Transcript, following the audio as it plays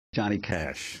Johnny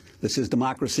Cash. This is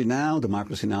Democracy Now!,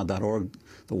 democracynow.org,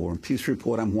 the War and Peace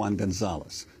Report. I'm Juan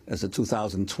Gonzalez. As the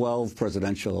 2012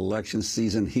 presidential election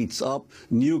season heats up,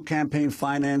 new campaign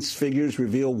finance figures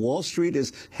reveal Wall Street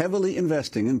is heavily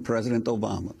investing in President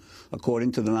Obama.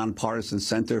 According to the Nonpartisan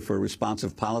Center for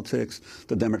Responsive Politics,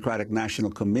 the Democratic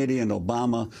National Committee and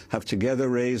Obama have together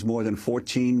raised more than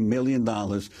 $14 million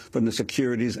from the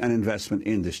securities and investment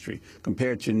industry,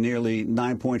 compared to nearly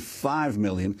 $9.5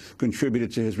 million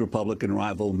contributed to his Republican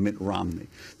rival Mitt Romney.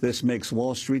 This makes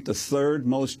Wall Street the third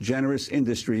most generous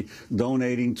industry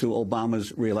donating to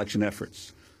Obama's reelection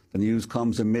efforts. The news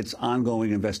comes amidst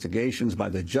ongoing investigations by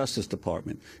the Justice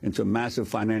Department into massive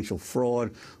financial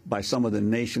fraud by some of the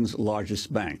nation's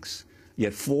largest banks.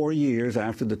 Yet 4 years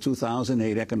after the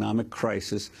 2008 economic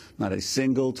crisis, not a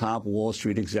single top Wall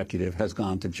Street executive has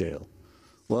gone to jail.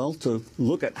 Well, to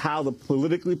look at how the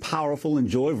politically powerful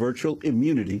enjoy virtual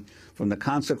immunity from the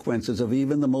consequences of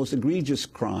even the most egregious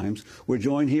crimes, we're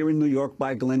joined here in New York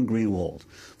by Glenn Greenwald.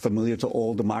 Familiar to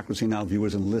all Democracy Now!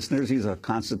 Viewers and listeners, he's a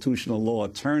constitutional law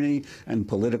attorney and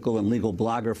political and legal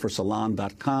blogger for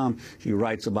Salon.com. He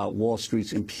writes about Wall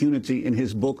Street's impunity in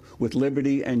his book, With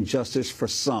Liberty and Justice for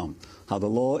Some: How the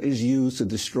Law is Used to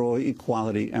Destroy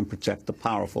Equality and Protect the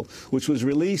Powerful, which was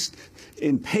released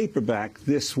in paperback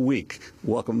this week.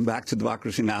 Welcome back to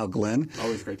Democracy Now!, Glenn.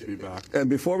 Always great to be back.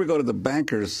 And before we go to the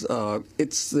bankers,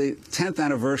 it's the 10th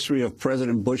anniversary of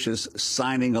President Bush's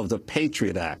signing of the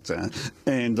Patriot Act.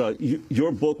 And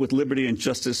your book, With Liberty and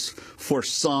Justice for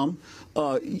Some,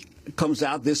 comes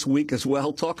out this week as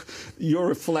well. Talk your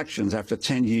reflections after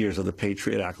 10 years of the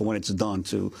Patriot Act and when it's done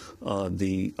to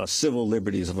the civil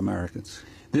liberties of Americans.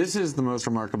 This is the most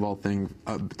remarkable thing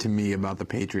to me about the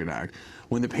Patriot Act.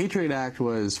 When the Patriot Act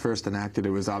was first enacted, it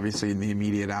was obviously in the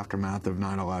immediate aftermath of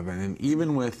 9/11. And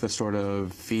even with the sort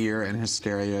of fear and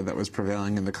hysteria that was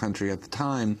prevailing in the country at the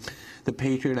time, the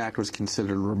Patriot Act was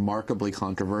considered remarkably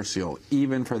controversial,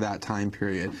 even for that time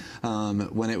period.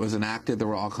 When it was enacted, there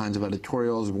were all kinds of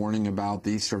editorials warning about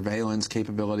the surveillance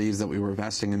capabilities that we were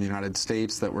vesting in the United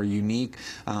States that were unique,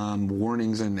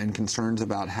 warnings and concerns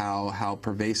about how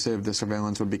pervasive the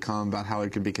surveillance would become, about how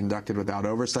it could be conducted without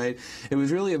oversight. It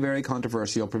was really a very controversial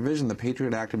provision. The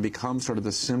Patriot Act had become sort of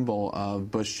the symbol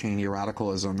of Bush-Cheney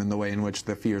radicalism in the way in which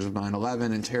the fears of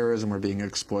 9/11 and terrorism were being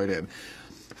exploited.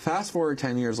 Fast forward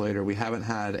 10 years later, we haven't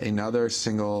had another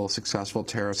single successful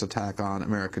terrorist attack on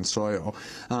American soil.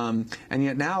 And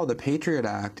yet now the Patriot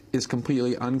Act is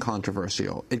completely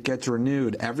uncontroversial. It gets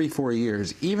renewed every 4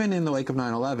 years. Even in the wake of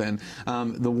 9/11,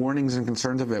 the warnings and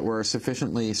concerns of it were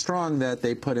sufficiently strong that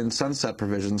they put in sunset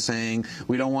provisions saying,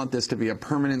 we don't want this to be a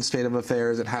permanent state of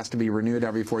affairs. It has to be renewed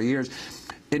every 4 years.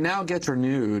 It now gets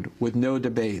renewed with no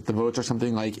debate. The votes are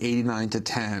something like 89 to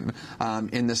 10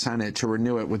 in the Senate to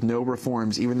renew it with no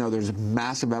reforms, even though there's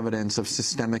massive evidence of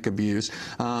systemic abuse.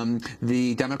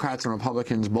 The Democrats and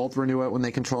Republicans both renew it when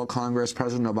they control Congress.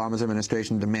 President Obama's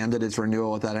administration demanded its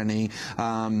renewal without any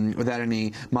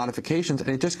modifications. And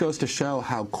it just goes to show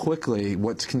how quickly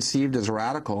what's conceived as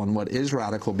radical and what is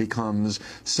radical becomes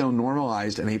so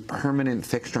normalized and a permanent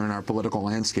fixture in our political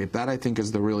landscape. That, I think,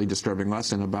 is the really disturbing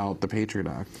lesson about the Patriot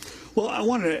Act. Well, I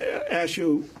wanted to ask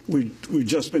you, we've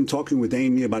just been talking with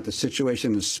Amy about the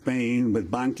situation in Spain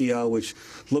with Bankia, which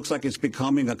looks like it's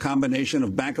becoming a combination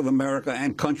of Bank of America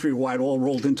and Countrywide all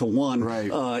rolled into one,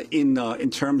 right. In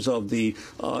terms of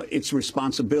its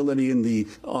responsibility in the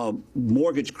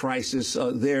mortgage crisis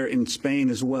there in Spain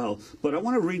as well. But I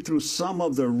want to read through some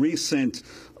of the recent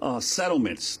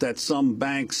settlements that some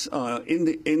banks in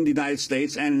the United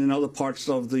States and in other parts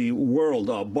of the world,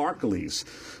 Barclays,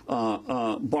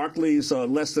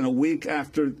 less than a week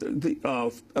after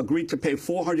agreed to pay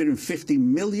 $450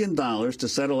 million to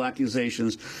settle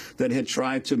accusations that had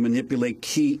tried to manipulate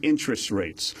key interest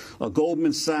rates.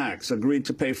 Goldman Sachs agreed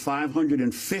to pay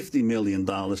 $550 million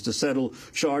to settle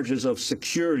charges of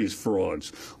securities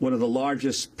frauds, one of the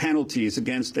largest penalties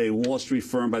against a Wall Street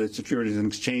firm by the Securities and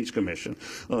Exchange Commission.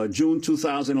 June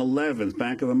 2011,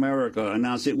 Bank of America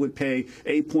announced it would pay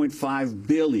 $8.5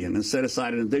 billion and set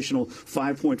aside an additional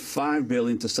 $5.5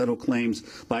 billion to settle claims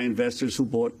by investors who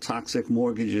bought toxic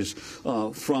mortgages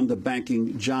from the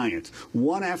banking giant.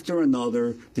 One after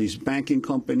another, these banking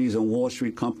companies and Wall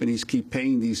Street companies keep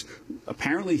paying these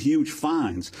apparently huge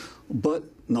fines, but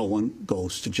no one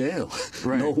goes to jail.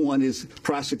 Right. No one is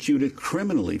prosecuted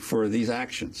criminally for these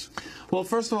actions. Well,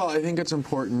 first of all, I think it's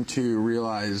important to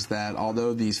realize that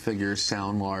although these figures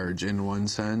sound large in one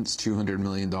sense, $200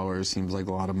 million seems like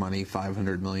a lot of money,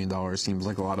 $500 million seems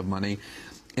like a lot of money,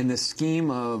 in the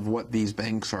scheme of what these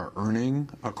banks are earning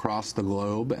across the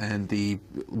globe and the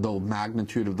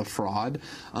magnitude of the fraud,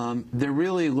 they're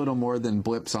really little more than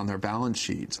blips on their balance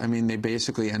sheets. I mean, they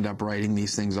basically end up writing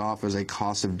these things off as a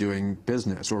cost of doing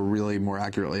business, or really more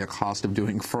accurately, a cost of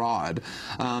doing fraud.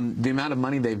 The amount of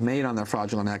money they've made on their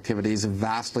fraudulent activities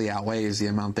vastly outweighs the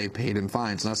amount they paid in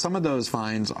fines. Now, some of those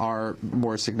fines are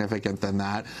more significant than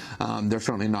that. They're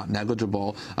certainly not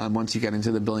negligible once you get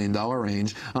into the billion-dollar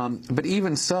range. But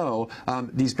even so,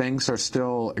 these banks are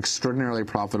still extraordinarily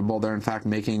profitable. They're, in fact,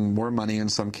 making more money in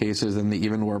some cases than they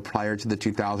even were prior to the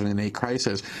 2008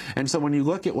 crisis. And so when you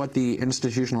look at what the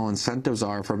institutional incentives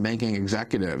are for banking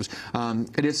executives,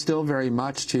 it is still very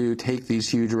much to take these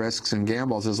huge risks and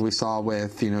gambles, as we saw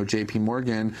with, J.P.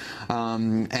 Morgan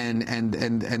and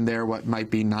their what might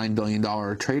be $9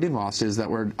 billion trading losses that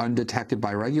were undetected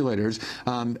by regulators.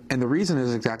 And the reason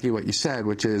is exactly what you said,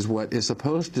 which is what is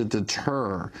supposed to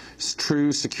deter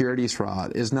true securities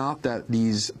fraud is not that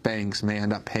these banks may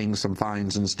end up paying some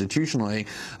fines institutionally,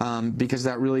 because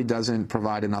that really doesn't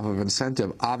provide enough of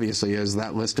incentive, obviously, as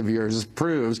that list of yours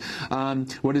proves.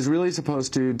 What is really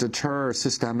supposed to deter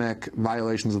systemic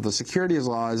violations of the securities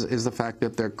laws is the fact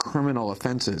that they're criminal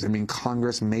offenses. I mean,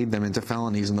 Congress made them into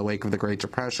felonies in the wake of the Great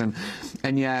Depression,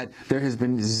 and yet there has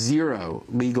been zero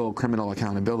legal criminal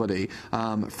accountability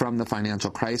from the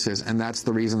financial crisis, and that's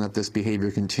the reason that this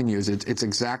behavior continues. It's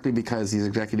exactly because these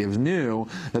executives knew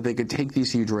that they could take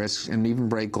these huge risks and even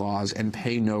break laws and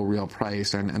pay no real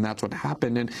price, and that's what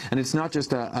happened. And it's not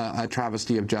just a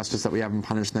travesty of justice that we haven't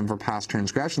punished them for past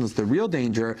transgressions. The real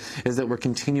danger is that we're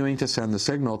continuing to send the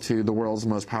signal to the world's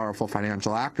most powerful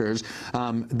financial actors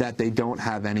that they don't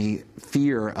have any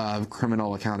fear of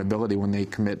criminal accountability when they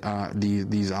commit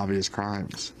these obvious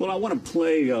crimes. Well, I want to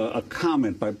play a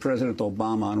comment by President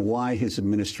Obama on why his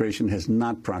administration has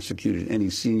not prosecuted any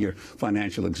senior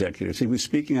financial executives. He was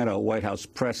speaking at a White House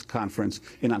press conference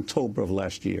in October of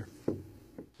last year.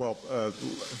 Well,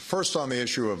 first on the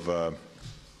issue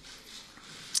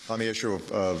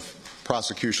of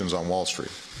prosecutions on Wall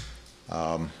Street.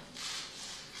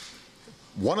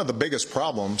 One of the biggest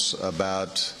problems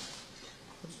about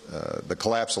the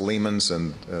collapse of Lehman's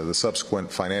and the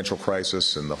subsequent financial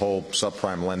crisis and the whole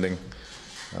subprime lending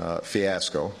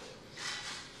fiasco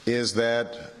is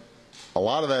that a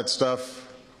lot of that stuff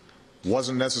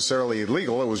wasn't necessarily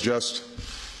illegal. It was just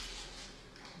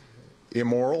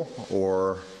immoral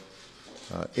or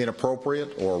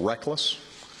inappropriate or reckless.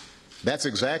 That's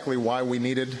exactly why we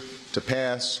needed to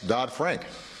pass Dodd-Frank,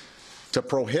 to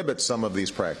prohibit some of these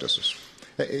practices.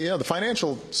 The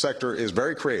financial sector is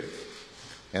very creative,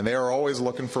 and they are always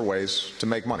looking for ways to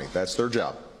make money. That's their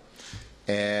job.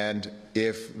 And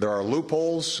if there are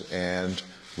loopholes and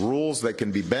rules that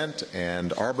can be bent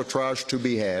and arbitrage to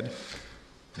be had,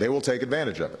 they will take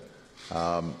advantage of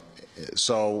it.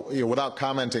 So, without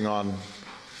commenting on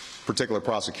particular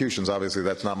prosecutions, obviously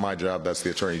that's not my job, that's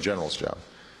the Attorney General's job.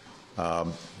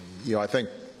 I think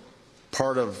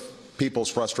part of people's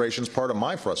frustrations, part of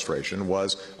my frustration,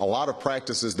 was a lot of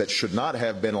practices that should not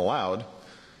have been allowed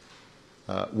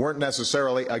weren't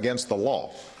necessarily against the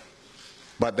law,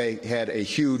 but they had a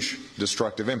huge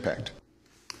destructive impact.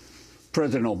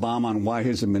 President Obama on why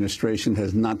his administration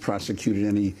has not prosecuted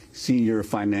any senior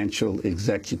financial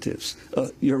executives.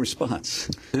 Your response?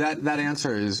 That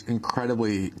answer is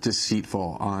incredibly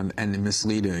deceitful and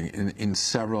misleading in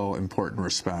several important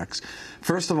respects.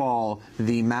 First of all,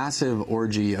 the massive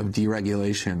orgy of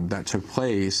deregulation that took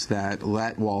place that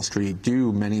let Wall Street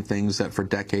do many things that for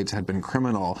decades had been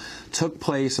criminal took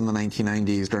place in the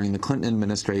 1990s during the Clinton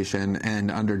administration and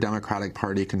under Democratic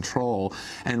Party control,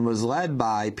 and was led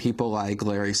by people like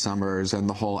Larry Summers and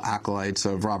the whole acolytes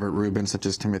of Robert Rubin, such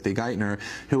as Timothy Geithner,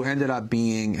 who ended up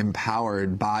being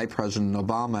empowered by President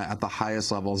Obama at the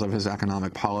highest levels of his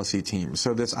economic policy team.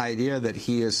 So this idea that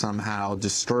he is somehow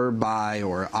disturbed by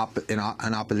or in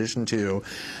opposition to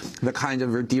the kind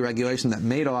of deregulation that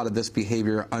made a lot of this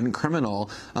behavior uncriminal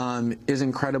is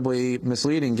incredibly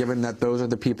misleading, given that those are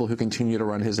the people who continue to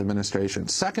run his administration.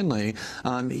 Secondly,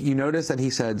 you notice that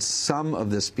he said some of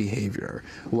this behavior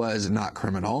was not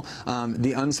criminal.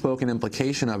 The unspoken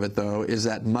implication of it, though, is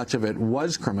that much of it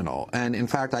was criminal. And in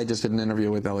fact, I just did an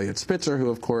interview with Eliot Spitzer, who,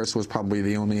 of course, was probably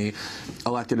the only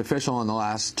elected official in the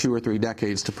last 2 or 3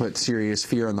 decades to put serious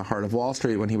fear in the heart of Wall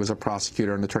Street when he was a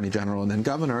prosecutor and attorney general and then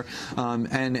governor.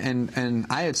 And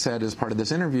I had said as part of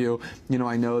this interview,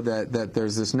 I know that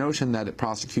there's this notion that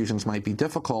prosecutions might be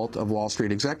difficult of Wall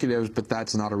Street executives, but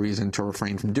that's not a reason to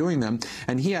refrain from doing them.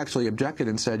 And he actually objected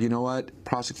and said, you know what,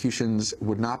 prosecutions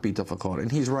would not be difficult.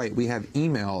 And he's right. we have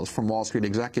emails from Wall Street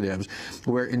executives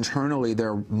where internally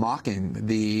they're mocking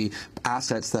the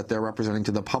assets that they're representing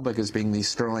to the public as being these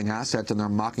sterling assets, and they're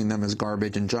mocking them as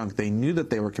garbage and junk. They knew that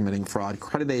they were committing fraud.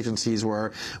 Credit agencies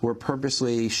were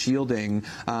purposely shielding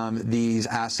these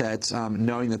assets,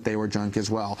 knowing that they were junk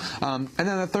as well. And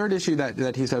then the third issue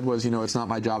that he said was, it's not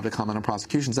my job to comment on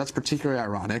prosecutions. That's particularly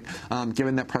ironic,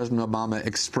 given that President Obama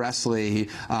expressly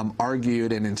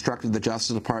argued and instructed the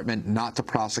Justice Department not to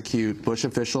prosecute Bush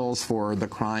officials for the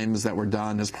crimes that were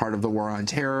done as part of the war on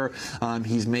terror.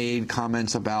 He's made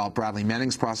comments about Bradley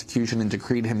Manning's prosecution and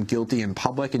decreed him guilty in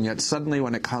public, and yet suddenly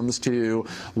when it comes to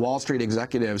Wall Street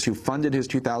executives who funded his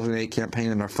 2008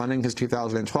 campaign and are funding his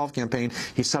 2012 campaign,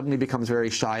 he suddenly becomes very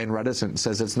shy and reticent and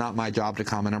says it's not my job to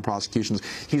comment on prosecutions.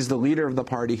 He's the leader of the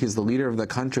party, he's the leader of the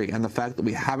country, and the fact that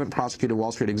we haven't prosecuted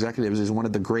Wall Street executives is one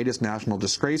of the greatest national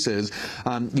disgraces.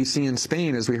 You see in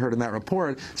Spain, as we heard in that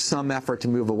report, some effort to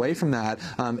move away from that.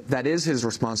 That is his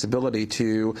responsibility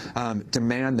to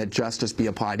demand that justice be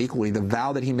applied equally. The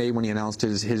vow that he made when he announced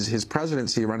his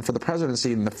presidency, run for the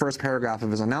presidency, in the first paragraph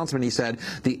of his announcement, he said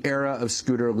the era of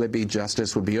Scooter Libby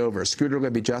justice would be over. Scooter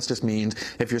Libby justice means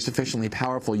if you're sufficiently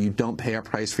powerful, you don't pay a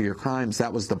price for your crimes.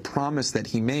 That was the promise that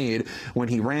he made when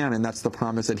he ran, and that's the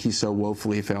promise that he so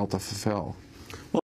woefully failed to fulfill.